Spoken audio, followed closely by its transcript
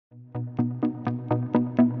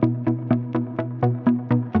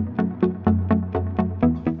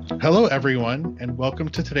Hello, everyone, and welcome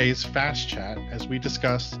to today's Fast Chat as we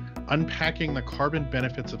discuss unpacking the carbon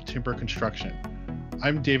benefits of timber construction.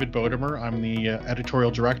 I'm David Bodemer. I'm the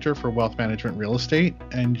editorial director for WealthManagement Real Estate,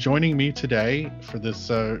 and joining me today for this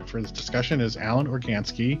discussion is Alan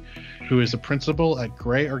Organschi, who is a principal at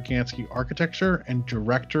Gray Organschi Architecture and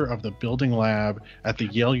director of the Building Lab at the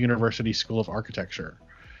Yale University School of Architecture.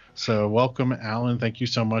 So, welcome, Alan. Thank you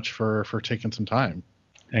so much for taking some time.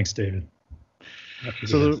 Thanks, David.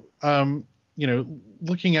 So,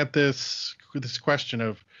 looking at this question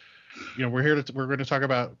of, we're going to talk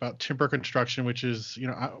about timber construction, which is,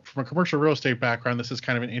 from a commercial real estate background, this is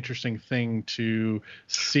kind of an interesting thing to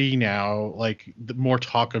see now, like more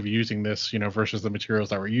talk of using this, versus the materials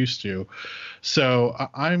that we're used to. So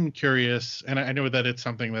I'm curious, and I know that it's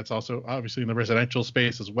something that's also obviously in the residential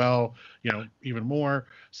space as well, even more.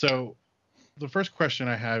 So the first question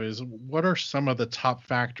I have is, what are some of the top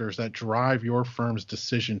factors that drive your firm's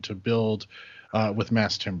decision to build with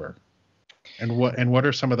mass timber? And what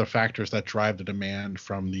are some of the factors that drive the demand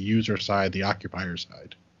from the user side, the occupier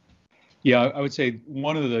side? Yeah, I would say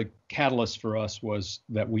one of the catalysts for us was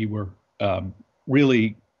that we were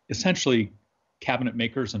really essentially cabinet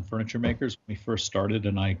makers and furniture makers when we first started,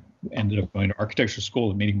 and I ended up going to architecture school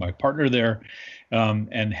and meeting my partner there,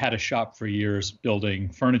 and had a shop for years building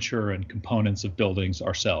furniture and components of buildings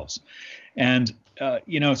ourselves. And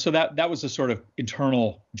so that was a sort of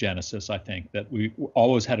internal genesis, I think, that we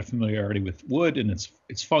always had a familiarity with wood and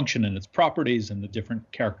its function and its properties and the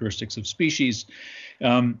different characteristics of species.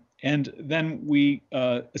 And then we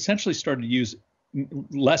essentially started to use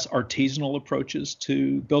less artisanal approaches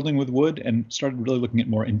to building with wood and started really looking at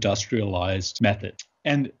more industrialized methods.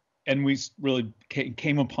 And we really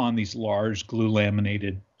came upon these large glue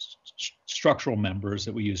laminated structural members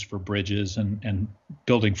that we use for bridges and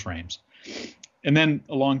building frames. And then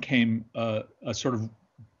along came a sort of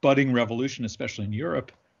budding revolution, especially in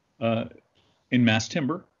Europe, in mass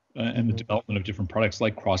timber and the development of different products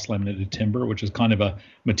like cross-laminated timber, which is kind of a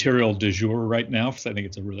material du jour right now. So I think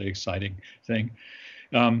it's a really exciting thing.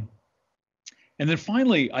 And then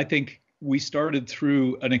finally, I think we started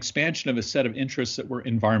through an expansion of a set of interests that were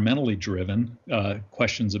environmentally driven,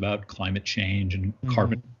 questions about climate change and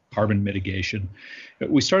carbon mitigation.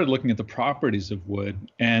 We started looking at the properties of wood,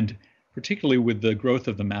 and particularly with the growth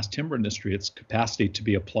of the mass timber industry, its capacity to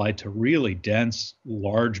be applied to really dense,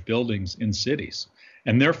 large buildings in cities,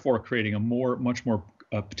 and therefore creating a much more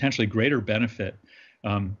potentially greater benefit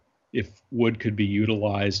if wood could be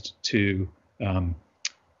utilized to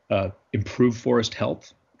improve forest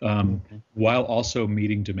health, while also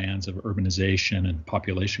meeting demands of urbanization and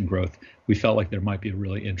population growth. We felt like there might be a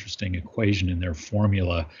really interesting equation in their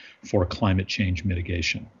formula for climate change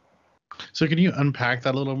mitigation. So can you unpack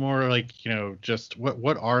that a little more? Like, just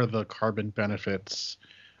what are the carbon benefits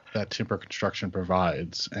that timber construction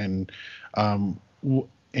provides, and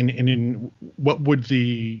what would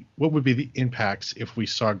be the impacts if we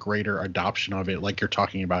saw greater adoption of it, like you're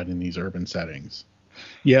talking about in these urban settings?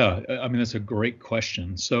 Yeah, I mean, that's a great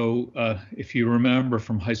question. So if you remember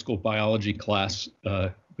from high school biology class,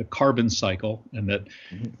 the carbon cycle, and that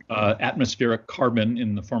atmospheric carbon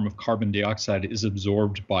in the form of carbon dioxide is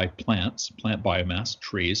absorbed by plant biomass,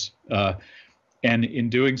 trees. And in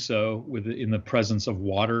doing so, in the presence of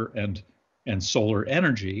water and solar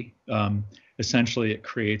energy, essentially it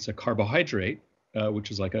creates a carbohydrate, which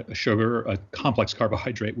is like a sugar, a complex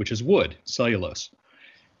carbohydrate, which is wood, cellulose.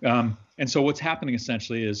 And so what's happening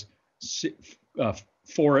essentially is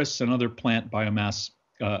forests and other plant biomass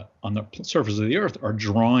on the surface of the earth are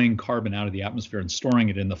drawing carbon out of the atmosphere and storing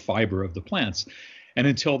it in the fiber of the plants. And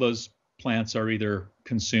until those plants are either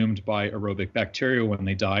consumed by aerobic bacteria when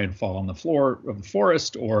they die and fall on the floor of the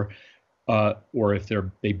forest, or if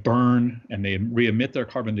they burn and they re-emit their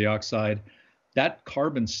carbon dioxide, that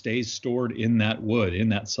carbon stays stored in that wood, in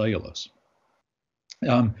that cellulose.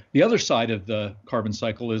 The other side of the carbon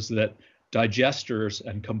cycle is that digesters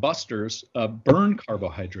and combustors burn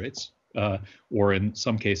carbohydrates, or in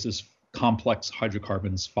some cases, complex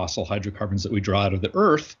hydrocarbons, fossil hydrocarbons that we draw out of the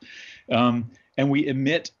earth, and we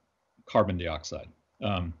emit carbon dioxide.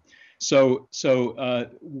 So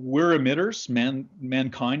we're emitters.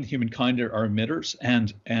 Humankind are emitters,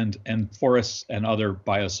 and forests and other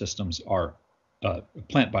biosystems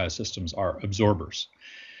plant biosystems are absorbers.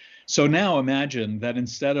 So now imagine that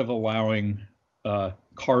instead of allowing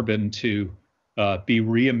carbon to be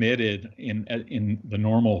re-emitted in the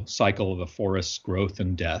normal cycle of a forest's growth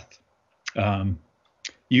and death,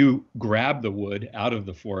 you grab the wood out of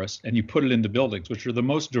the forest and you put it into buildings, which are the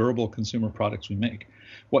most durable consumer products we make.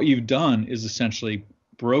 What you've done is essentially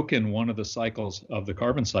broken one of the cycles of the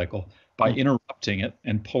carbon cycle by interrupting it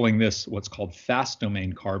and pulling this, what's called fast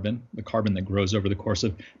domain carbon, the carbon that grows over the course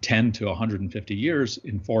of 10 to 150 years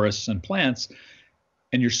in forests and plants,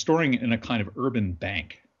 and you're storing it in a kind of urban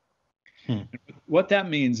bank. What that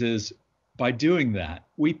means is, by doing that,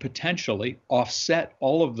 we potentially offset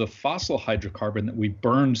all of the fossil hydrocarbon that we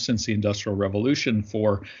burned since the Industrial Revolution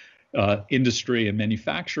for industry and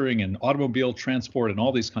manufacturing and automobile transport and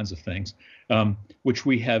all these kinds of things, which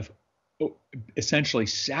we have essentially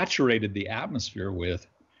saturated the atmosphere with.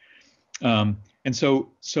 And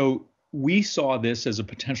so we saw this as a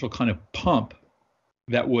potential kind of pump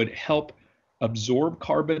that would help absorb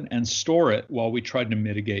carbon and store it while we tried to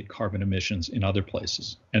mitigate carbon emissions in other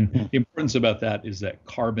places. And the importance about that is that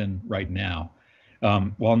carbon right now,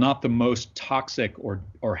 while not the most toxic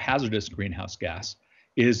or hazardous greenhouse gas,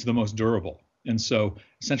 is the most durable. And so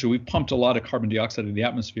essentially we pumped a lot of carbon dioxide in the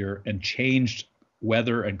atmosphere and changed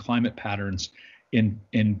weather and climate patterns in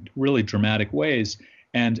really dramatic ways.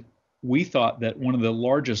 And we thought that one of the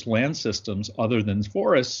largest land systems other than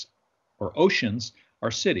forests or oceans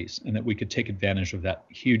are cities, and that we could take advantage of that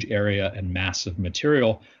huge area and massive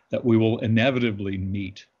material that we will inevitably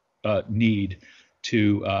need to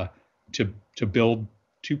build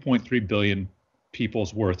 2.3 billion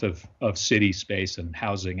people's worth of city space and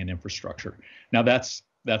housing and infrastructure. Now that's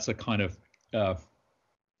a kind of a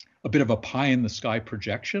bit of a pie in the sky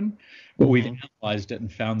projection, but we've analyzed it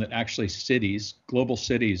and found that actually cities, global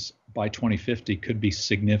cities, by 2050 could be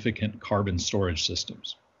significant carbon storage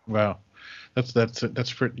systems. Wow.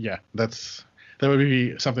 That's pretty, yeah, that would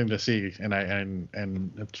be something to see, and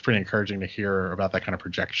it's pretty encouraging to hear about that kind of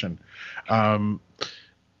projection.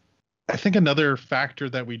 I think another factor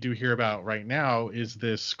that we do hear about right now is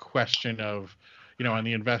this question of, on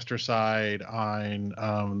the investor side, on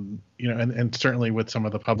and certainly with some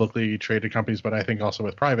of the publicly traded companies, but I think also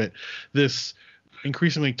with private, this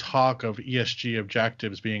increasingly talk of ESG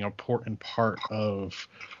objectives being an important part of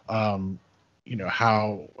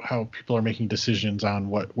how people are making decisions on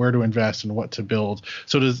where to invest and what to build.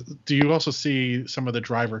 So do you also see some of the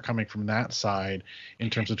driver coming from that side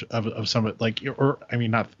in terms of some of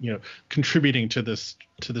contributing to this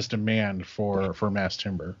demand for mass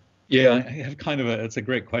timber? Yeah, I have it's a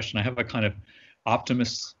great question. I have a kind of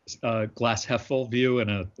optimist glass half full view and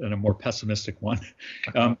a more pessimistic one.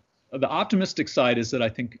 The optimistic side is that I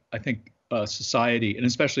think society, and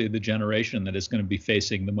especially the generation that is going to be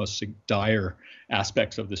facing the most dire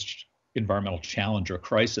aspects of this environmental challenge or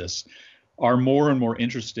crisis, are more and more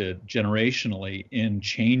interested generationally in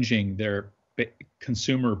changing their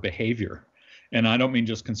consumer behavior. And I don't mean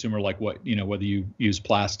just consumer like whether you use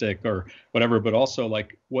plastic or whatever, but also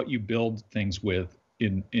like what you build things with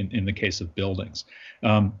in the case of buildings,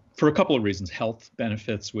 for a couple of reasons. Health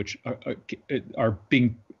benefits, which are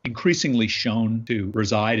being increasingly shown to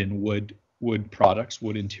reside in wood products,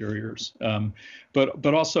 wood interiors,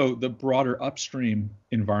 but also the broader upstream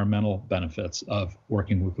environmental benefits of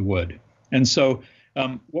working with wood. And so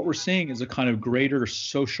what we're seeing is a kind of greater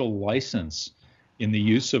social license in the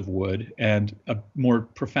use of wood and a more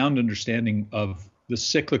profound understanding of the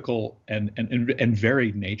cyclical and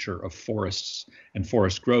varied nature of forests and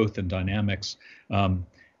forest growth and dynamics, and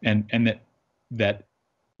that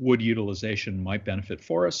wood utilization might benefit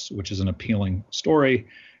forests, which is an appealing story.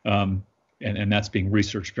 And that's being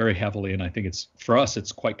researched very heavily. And I think for us,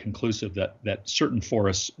 it's quite conclusive that certain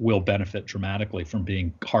forests will benefit dramatically from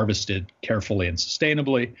being harvested carefully and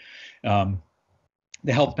sustainably.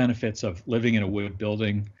 The health benefits of living in a wood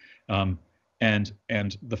building, and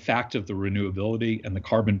the fact of the renewability and the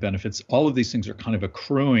carbon benefits, all of these things are kind of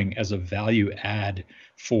accruing as a value add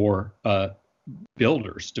for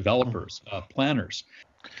builders, developers, planners.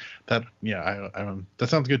 That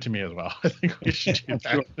sounds good to me as well. I think we should do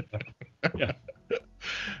that. Yeah.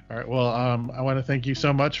 All right. Well, I want to thank you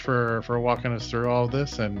so much for walking us through all of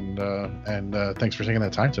this, and thanks for taking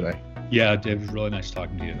that time today. Yeah, Dave, it was really nice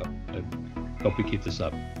talking to you. I hope we keep this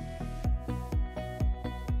up.